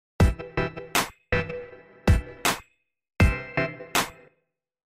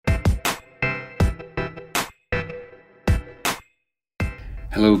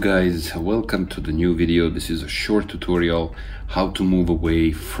Hello guys, welcome to the new video. This is a short tutorial how to move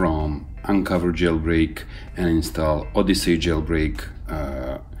away from Unc0ver jailbreak and install Odyssey jailbreak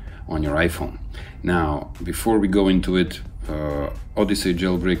on your iPhone. Now, before we go into it, Odyssey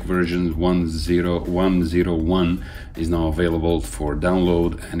jailbreak version 1.0.101 is now available for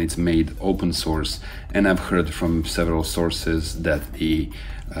download, and it's made open source, and I've heard from several sources that the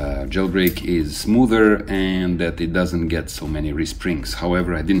jailbreak is smoother and that it doesn't get so many resprings.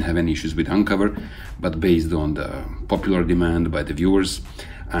 However, I didn't have any issues with Unc0ver, but based on the popular demand by the viewers,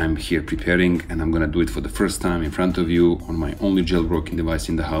 I'm here preparing, and I'm gonna do it for the first time in front of you on my only jailbroken device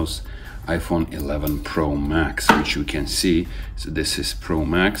in the house, iPhone 11 Pro Max, which you can see. So this is Pro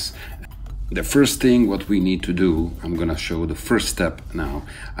Max. The first thing what we need to do, I'm gonna show the first step now.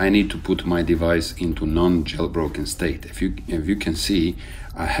 I need to put my device into non-jailbroken state. If you can see,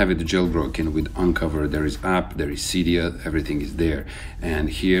 I have it jailbroken with Unc0ver. There is app, there is Cydia, everything is there. And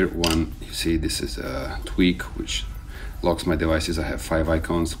here you see this is a tweak which locks my devices. I have 5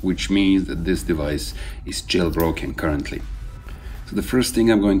 icons, which means that this device is jailbroken currently. So the first thing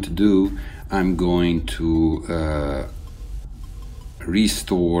I'm going to do, I'm going to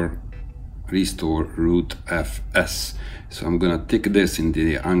restore RootFS. So I'm gonna tick this in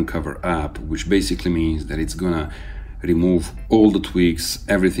the Unc0ver app, which basically means that it's gonna remove all the tweaks,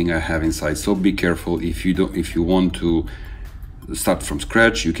 everything I have inside. So be careful. If you want to start from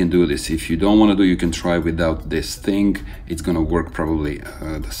scratch, you can do this. If you don't want to do, you can try without this thing. It's gonna work probably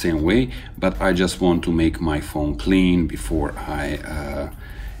the same way, but I just want to make my phone clean before I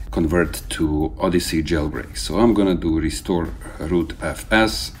convert to Odyssey jailbreak. So I'm gonna do restore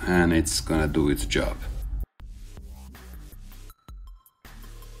RootFS, and it's gonna do its job.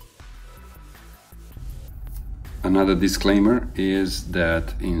 Another disclaimer is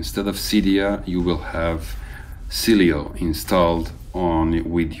that instead of Cydia, you will have Cilio installed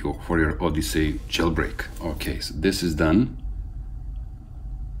for your Odyssey jailbreak. Okay, so this is done.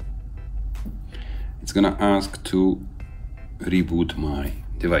 It's gonna ask to reboot my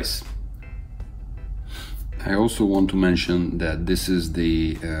device. I also want to mention that this is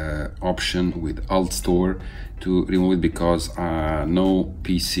the option with AltStore to remove it, because no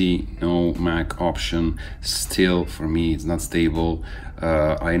PC, no Mac option still for me it's not stable.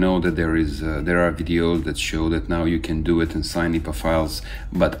 I know that there are videos that show that now you can do it and sign IPA files,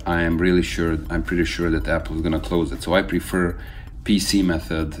 but I'm pretty sure that Apple is gonna close it. So I prefer PC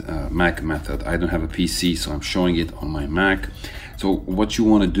method, Mac method. I don't have a PC, so I'm showing it on my Mac. So what you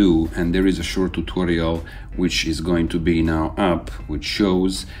want to do, and there is a short tutorial which is going to be now up, which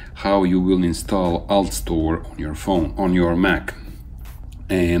shows how you will install AltStore on your phone, on your Mac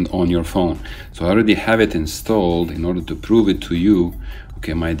and on your phone. So I already have it installed. In order to prove it to you,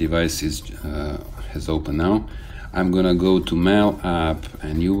 okay, my device has opened now. I'm gonna go to Mail app,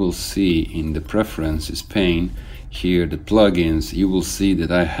 and you will see in the preferences pane here, the plugins, you will see that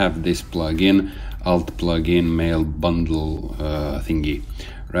I have this plugin, Alt plugin mail bundle thingy,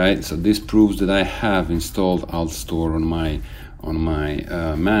 right? So this proves that I have installed AltStore on my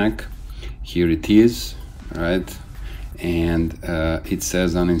Mac. Here it is, right? And it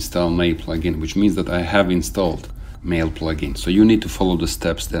says uninstall mail plugin, which means that I have installed mail plugin. So you need to follow the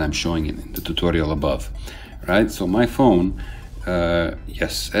steps that I'm showing in the tutorial above, right? So my phone,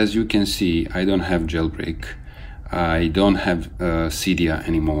 yes, as you can see, I don't have jailbreak. I don't have Cydia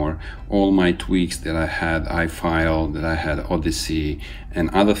anymore. All my tweaks that I had, iFile, that I had Odyssey, and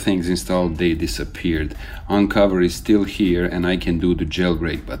other things installed, they disappeared. Unc0ver is still here, and I can do the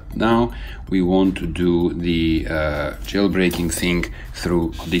jailbreak, but now we want to do the jailbreaking thing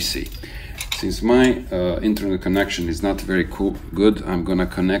through Odyssey. Since my internet connection is not very good, I'm gonna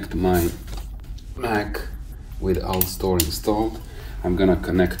connect my Mac with AltStore installed. I'm gonna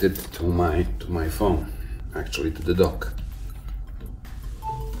connect it to my phone. Actually, to the dock.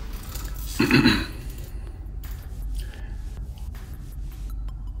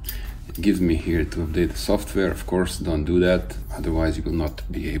 It gives me here to update the software. Of course, don't do that, otherwise you will not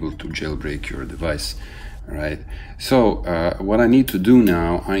be able to jailbreak your device. All right, so what I need to do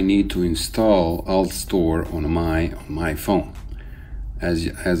now, I need to install AltStore on my phone.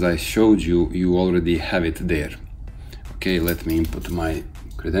 As I showed you, you already have it there. Okay, let me input my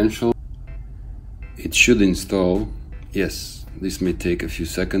credentials. It should install. Yes, this may take a few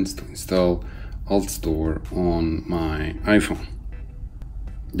seconds to install AltStore on my iPhone.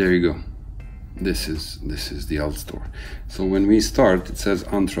 There you go. This is the AltStore. So when we start, it says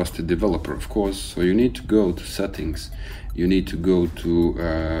untrusted developer, of course. So you need to go to settings. You need to go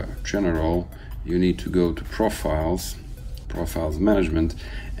to general. You need to go to profiles management,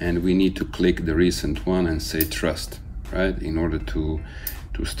 and we need to click the recent one and say trust, right, in order to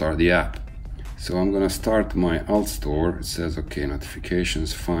to start the app. So I'm gonna start my AltStore. It says okay,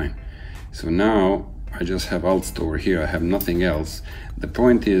 notifications, fine. So now I just have AltStore here, I have nothing else. The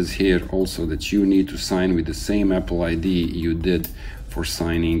point is here also that you need to sign with the same Apple ID you did for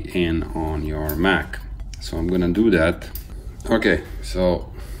signing in on your Mac. So I'm gonna do that. Okay,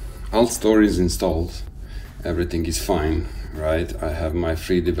 so AltStore is installed, everything is fine, right? I have my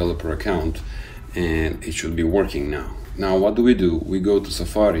free developer account and it should be working now. Now what do? We go to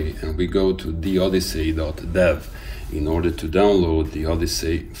Safari and we go to theodyssey.dev in order to download the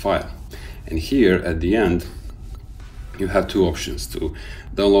Odyssey file. And here at the end, you have two options: to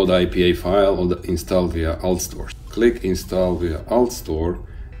download the IPA file or install via AltStore. Click install via AltStore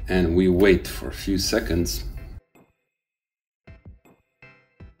and we wait for a few seconds.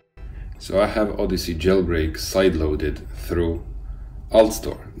 So I have Odyssey jailbreak sideloaded through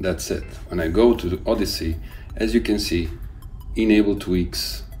AltStore. That's it. When I go to Odyssey, as you can see, enable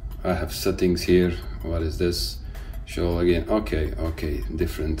tweaks. I have settings here. What is this? Show again. Okay,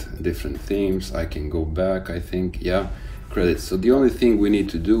 different themes. I can go back, I think. Yeah, credits. So the only thing we need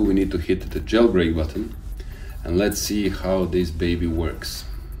to do, we need to hit the jailbreak button and let's see how this baby works.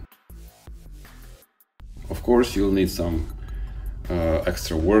 Of course, you'll need some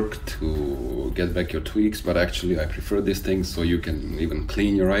extra work to get back your tweaks, but actually I prefer these things, so you can even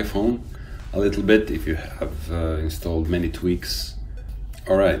clean your iPhone a little bit if you have installed many tweaks.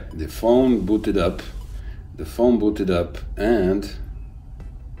 All right, the phone booted up, and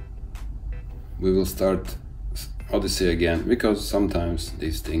we will start Odyssey again, because sometimes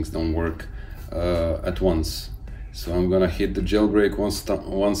these things don't work at once. So I'm gonna hit the jailbreak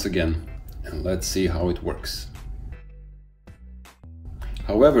once again and let's see how it works.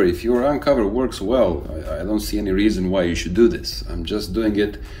 However, if your Unc0ver works well, I don't see any reason why you should do this. I'm just doing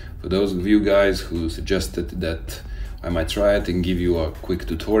it for those of you guys who suggested that I might try it and give you a quick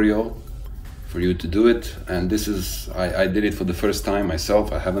tutorial for you to do it. And this is, I did it for the first time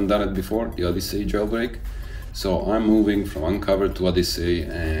myself. I haven't done it before, the Odyssey jailbreak. So I'm moving from Unc0ver to Odyssey,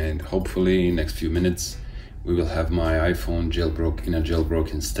 and hopefully in the next few minutes we will have my iPhone jailbroken in a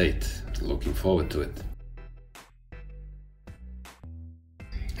jailbroken state. Looking forward to it.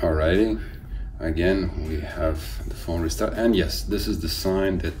 Alrighty, again we have the phone restart, and yes, this is the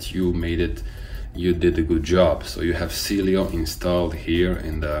sign that you made it, you did a good job. So you have Celio installed here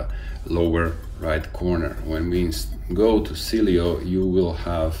in the lower right corner. When we go to Celio, you will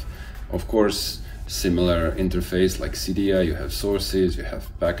have, of course, similar interface like Cydia. You have sources, you have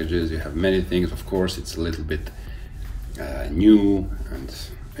packages, you have many things. Of course, it's a little bit new and,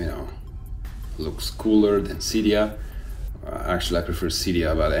 you know, looks cooler than Cydia. Actually, I prefer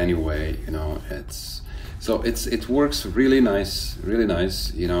Cydia, but anyway, you know, it works really nice,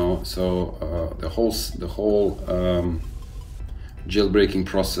 you know. So the whole jailbreaking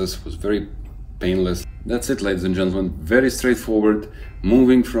process was very painless. That's it, ladies and gentlemen, very straightforward.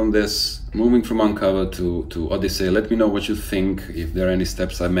 Moving from Unc0ver to Odyssey. Let me know what you think, if there are any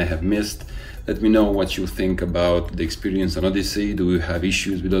steps I may have missed. Let me know what you think about the experience on Odyssey. Do you have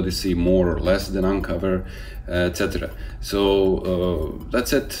issues with Odyssey more or less than Unc0ver, etc. So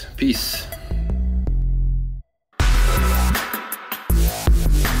that's it. Peace.